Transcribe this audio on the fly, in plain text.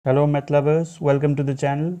Hello math lovers, welcome to the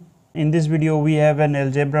channel. In this video we have an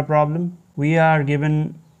algebra problem. We are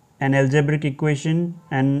given an algebraic equation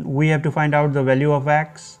and we have to find out the value of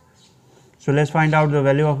x. So let's find out the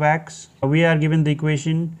value of x. We are given the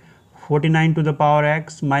equation 49 to the power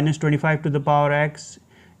x minus 25 to the power x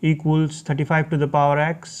equals 35 to the power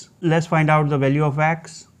x. Let's find out the value of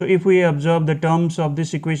x. So if we observe the terms of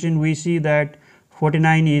this equation, we see that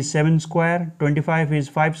 49 is 7 square, 25 is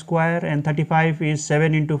 5 square and 35 is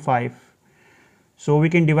 7 into 5. So we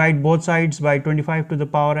can divide both sides by 25 to the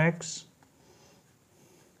power x.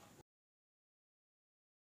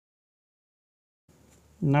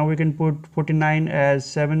 Now we can put 49 as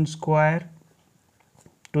 7 square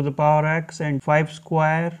to the power x and 5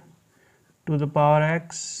 square to the power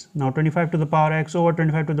x. Now 25 to the power x over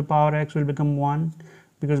 25 to the power x will become 1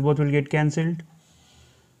 because both will get cancelled.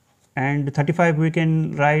 And 35 we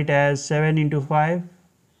can write as 7 into 5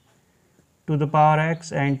 to the power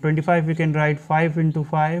x, and 25 we can write 5 into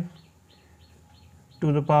 5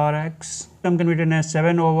 to the power x. Some can be written as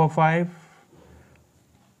 7 over 5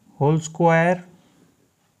 whole square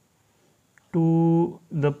to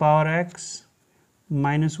the power x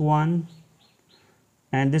minus 1,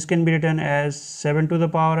 and this can be written as 7 to the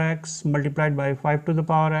power x multiplied by 5 to the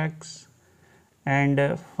power x and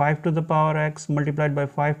 5 to the power x multiplied by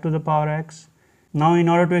 5 to the power x. Now in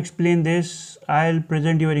order to explain this, I'll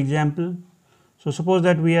present you an example. So suppose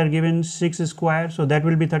that we are given 6 square, so that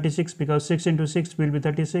will be 36 because 6 into 6 will be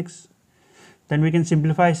 36. Then we can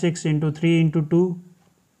simplify 6 into 3 into 2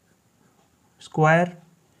 square.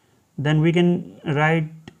 Then we can write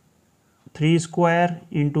 3 square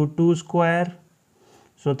into 2 square.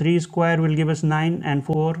 So 3 square will give us 9 and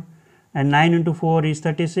 4, and 9 into 4 is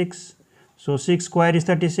 36. So 6 square is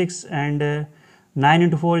 36 and 9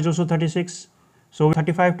 into 4 is also 36. So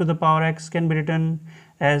 35 to the power x can be written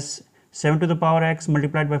as 7 to the power x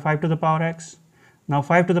multiplied by 5 to the power x. Now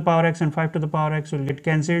 5 to the power x and 5 to the power x will get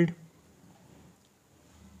cancelled.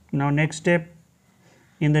 Now next step,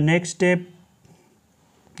 in the next step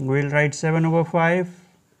we will write 7 over 5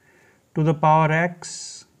 to the power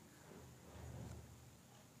x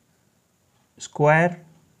square.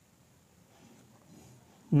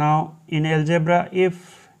 Now in algebra,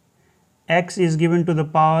 if x is given to the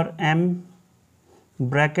power m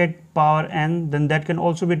bracket power n, then that can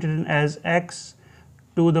also be written as x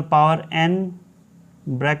to the power n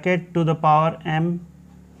bracket to the power m.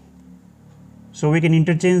 So we can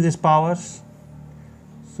interchange these powers.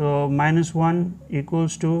 So minus 1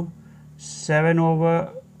 equals to 7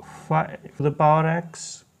 over 5 to the power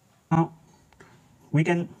x. Now we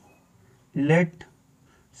can let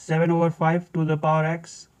 7 over 5 to the power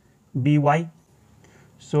x be y.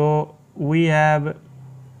 So we have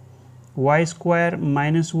y square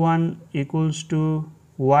minus 1 equals to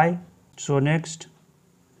y. So next,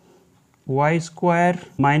 y square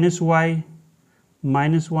minus y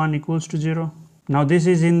minus 1 equals to 0. Now this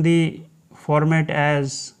is in the format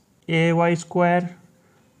as ay square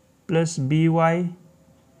plus by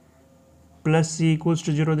plus c equals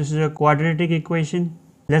to 0. This is a quadratic equation.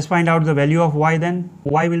 Let's find out the value of y then.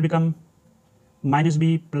 Y will become minus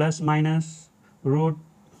b plus minus root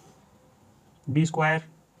b square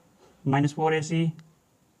minus 4ac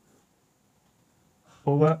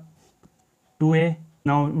over 2a.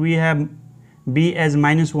 Now we have b as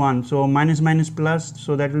minus 1, so minus minus plus,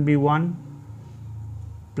 so that will be 1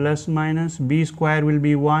 plus minus b square will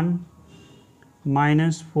be 1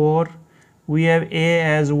 minus 4. We have a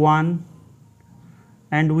as 1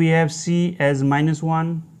 and we have c as minus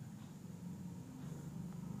 1,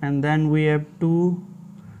 and then we have 2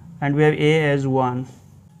 and we have a as 1.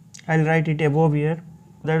 I'll write it above here.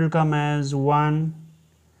 That will come as 1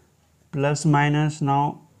 plus minus.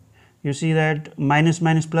 Now you see that minus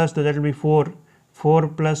minus plus, so that will be 4. 4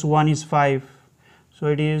 plus 1 is 5. So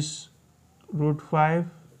it is root 5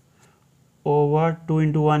 over 2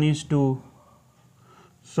 into 1 is 2.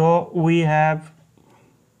 So we have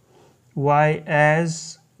y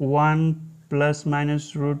as 1 plus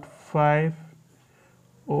minus root 5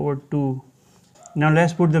 over 2. Now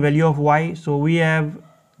let's put the value of y. So we have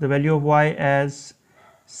the value of y as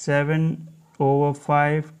 7 over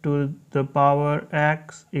 5 to the power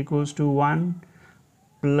x equals to 1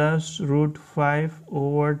 plus root 5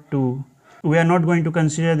 over 2. We are not going to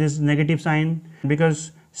consider this negative sign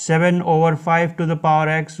because 7 over 5 to the power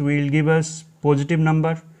x will give us positive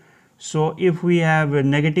number. So if we have a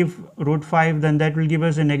negative root 5, then that will give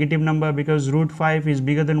us a negative number because root 5 is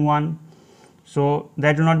bigger than 1. So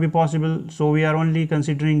that will not be possible. So we are only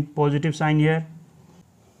considering positive sign here.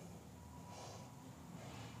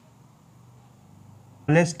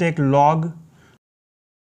 Let's take log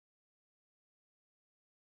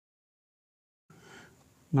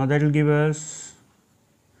Now that will give us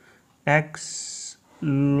x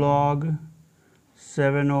log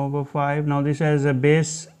 7 over 5. Now this has a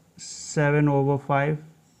base 7 over 5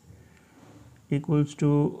 equals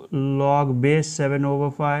to log base 7 over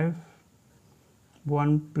 5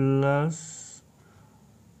 1 plus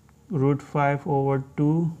root 5 over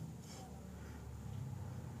 2.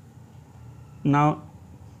 Now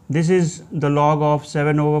this is the log of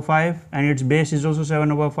 7 over 5 and its base is also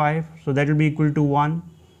 7 over 5, so that will be equal to 1,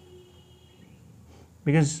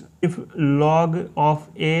 because if log of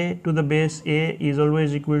a to the base a is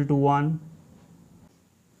always equal to 1,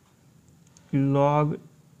 log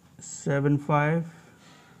 7 5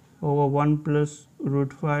 over 1 plus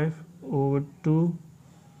root 5 over 2,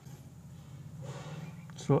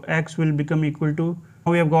 so x will become equal to,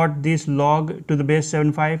 now we have got this log to the base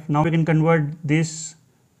 7 5. Now we can convert this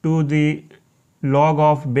to the log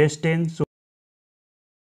of base 10, so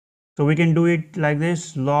we can do it like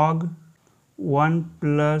this: log 1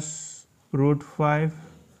 plus root 5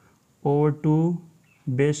 over 2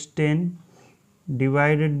 base 10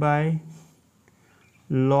 divided by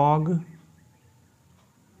log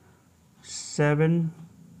 7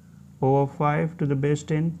 over 5 to the base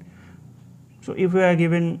 10. So if we are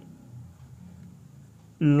given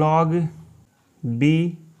log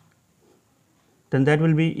b, then that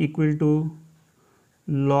will be equal to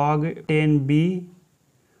log 10b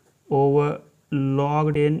over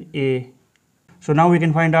log 10a. So now we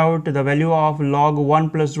can find out the value of log 1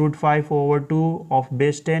 plus root 5 over 2 of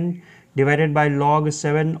base 10 divided by log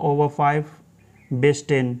 7 over 5 base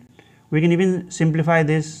 10. We can even simplify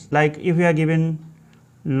this, like if we are given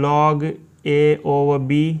log a over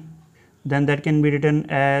b, then that can be written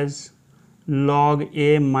as log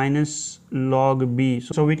a minus log b.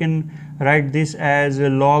 So we can write this as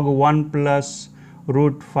log 1 plus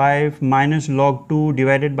root 5 minus log 2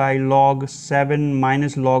 divided by log 7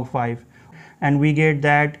 minus log 5, and we get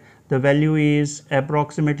that the value is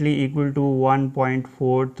approximately equal to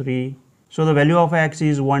 1.43. So the value of x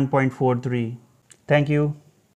is 1.43. Thank you.